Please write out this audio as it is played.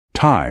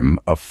Time,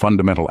 a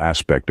fundamental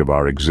aspect of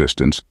our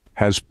existence,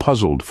 has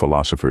puzzled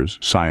philosophers,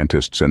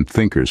 scientists, and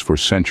thinkers for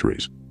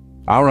centuries.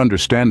 Our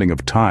understanding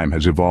of time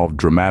has evolved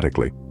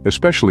dramatically,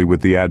 especially with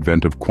the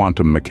advent of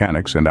quantum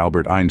mechanics and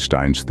Albert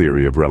Einstein's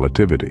theory of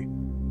relativity.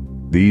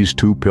 These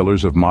two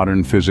pillars of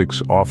modern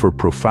physics offer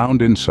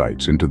profound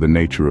insights into the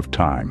nature of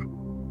time,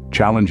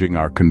 challenging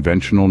our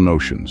conventional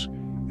notions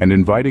and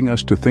inviting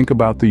us to think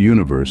about the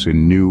universe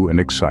in new and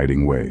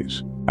exciting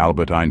ways.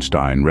 Albert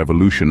Einstein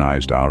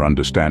revolutionized our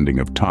understanding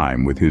of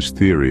time with his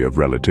theory of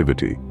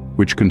relativity,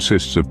 which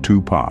consists of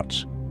two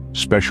parts: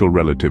 special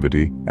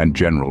relativity and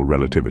general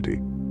relativity.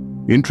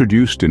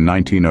 Introduced in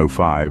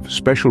 1905,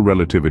 special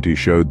relativity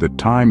showed that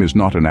time is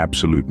not an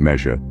absolute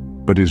measure,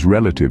 but is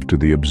relative to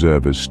the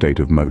observer's state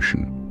of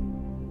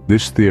motion.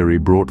 This theory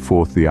brought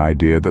forth the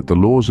idea that the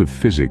laws of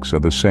physics are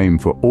the same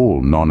for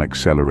all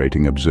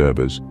non-accelerating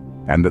observers,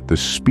 and that the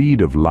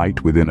speed of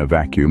light within a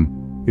vacuum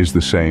is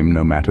the same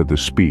no matter the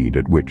speed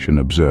at which an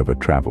observer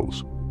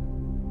travels.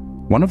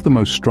 One of the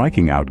most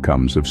striking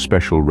outcomes of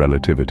special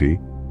relativity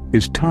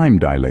is time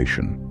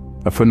dilation,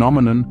 a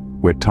phenomenon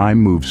where time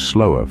moves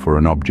slower for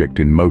an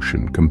object in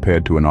motion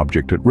compared to an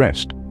object at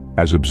rest,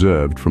 as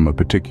observed from a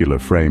particular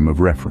frame of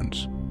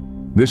reference.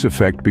 This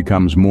effect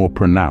becomes more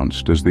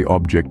pronounced as the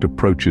object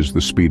approaches the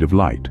speed of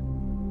light.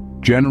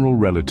 General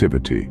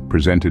relativity,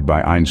 presented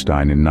by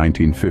Einstein in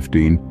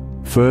 1915,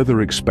 further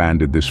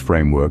expanded this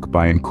framework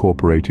by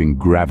incorporating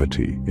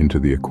gravity into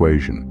the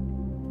equation.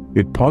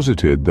 It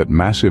posited that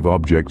massive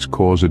objects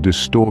cause a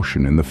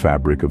distortion in the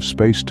fabric of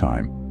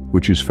space-time,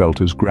 which is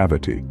felt as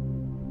gravity.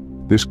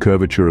 This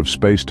curvature of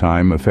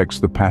space-time affects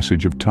the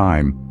passage of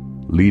time,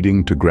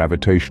 leading to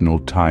gravitational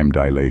time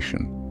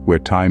dilation, where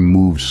time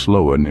moves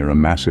slower near a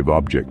massive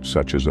object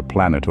such as a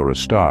planet or a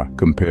star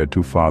compared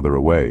to farther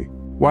away.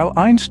 While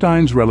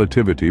Einstein's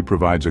relativity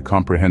provides a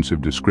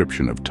comprehensive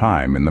description of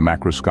time in the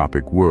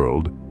macroscopic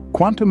world,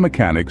 quantum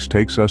mechanics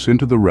takes us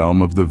into the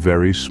realm of the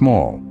very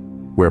small,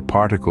 where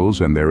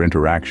particles and their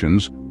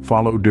interactions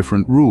follow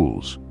different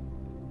rules.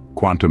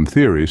 Quantum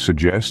theory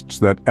suggests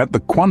that at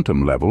the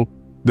quantum level,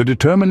 the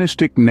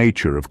deterministic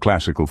nature of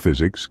classical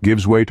physics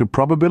gives way to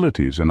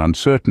probabilities and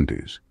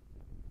uncertainties.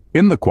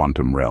 In the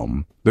quantum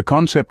realm, the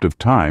concept of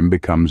time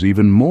becomes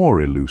even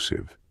more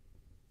elusive.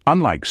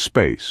 Unlike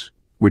space,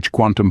 which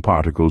quantum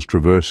particles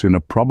traverse in a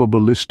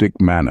probabilistic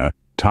manner,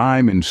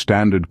 time in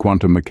standard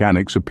quantum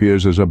mechanics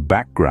appears as a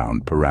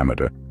background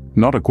parameter,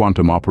 not a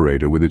quantum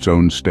operator with its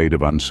own state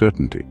of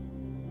uncertainty.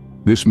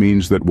 This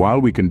means that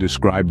while we can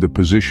describe the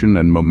position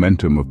and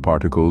momentum of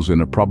particles in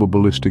a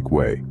probabilistic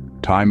way,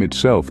 time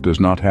itself does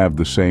not have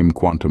the same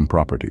quantum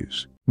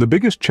properties. The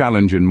biggest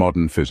challenge in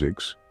modern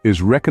physics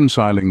is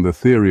reconciling the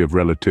theory of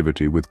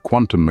relativity with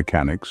quantum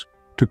mechanics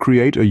to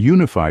create a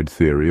unified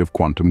theory of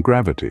quantum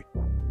gravity.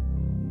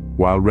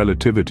 While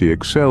relativity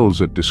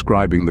excels at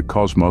describing the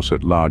cosmos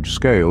at large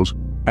scales,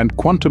 and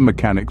quantum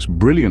mechanics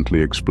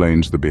brilliantly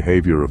explains the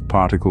behavior of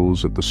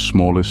particles at the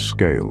smallest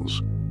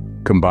scales,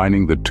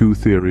 combining the two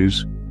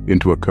theories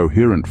into a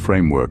coherent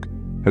framework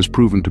has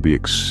proven to be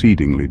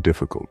exceedingly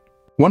difficult.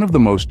 One of the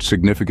most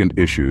significant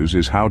issues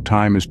is how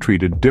time is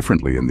treated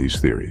differently in these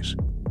theories.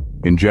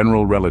 In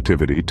general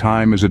relativity,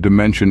 time is a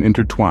dimension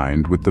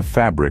intertwined with the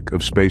fabric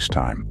of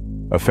space-time,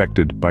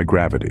 affected by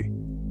gravity.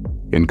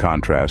 In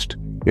contrast,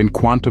 in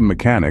quantum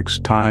mechanics,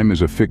 time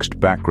is a fixed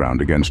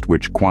background against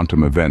which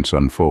quantum events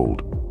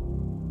unfold.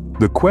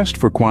 The quest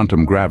for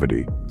quantum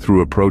gravity,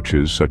 through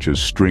approaches such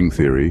as string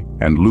theory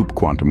and loop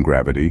quantum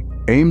gravity,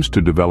 aims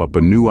to develop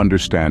a new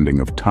understanding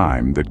of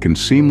time that can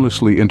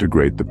seamlessly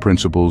integrate the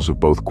principles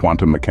of both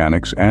quantum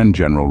mechanics and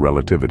general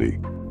relativity.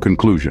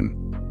 Conclusion: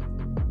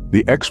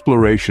 the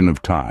exploration of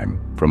time,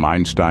 from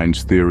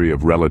Einstein's theory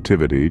of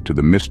relativity to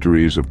the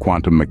mysteries of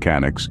quantum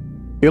mechanics,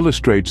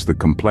 illustrates the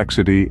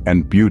complexity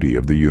and beauty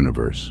of the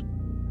universe.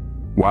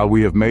 While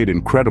we have made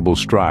incredible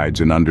strides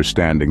in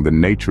understanding the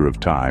nature of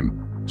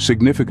time,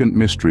 significant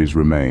mysteries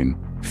remain,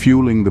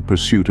 fueling the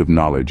pursuit of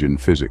knowledge in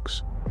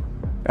physics.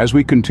 As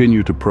we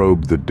continue to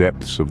probe the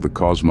depths of the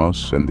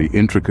cosmos and the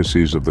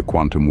intricacies of the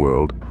quantum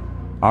world,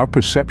 our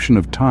perception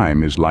of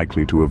time is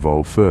likely to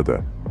evolve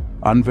further,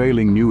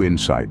 unveiling new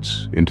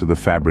insights into the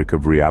fabric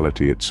of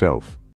reality itself.